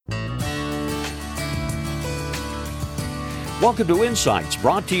Welcome to Insights,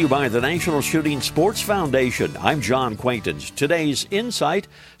 brought to you by the National Shooting Sports Foundation. I'm John Quaintance. Today's Insight,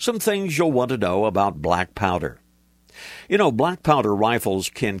 some things you'll want to know about black powder. You know, black powder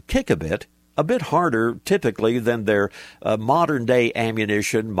rifles can kick a bit harder typically than their modern-day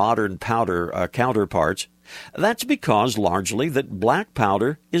ammunition, modern powder counterparts. That's because largely that black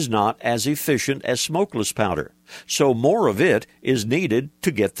powder is not as efficient as smokeless powder. So more of it is needed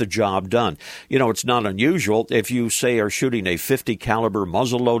to get the job done. You know, it's not unusual if you, say, are shooting a .50 caliber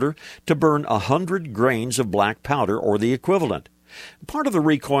muzzleloader to burn 100 grains of black powder or the equivalent. Part of the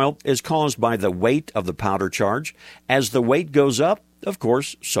recoil is caused by the weight of the powder charge. As the weight goes up, of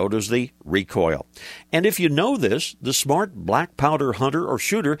course, so does the recoil. And if you know this, the smart black powder hunter or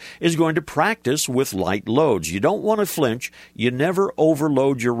shooter is going to practice with light loads. You don't want to flinch. You never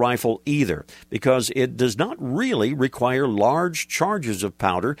overload your rifle either, because it does not really require large charges of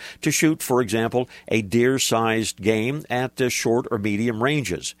powder to shoot, for example, a deer-sized game at short or medium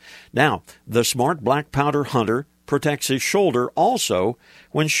ranges. Now, the smart black powder hunter protects his shoulder also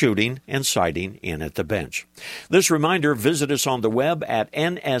when shooting and sighting in at the bench. This reminder, visit us on the web at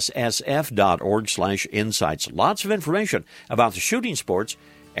nssf.org/insights. Lots of information about the shooting sports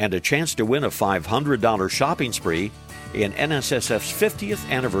and a chance to win a $500 shopping spree in NSSF's 50th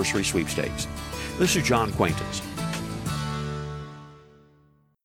anniversary sweepstakes. This is John Quaintance.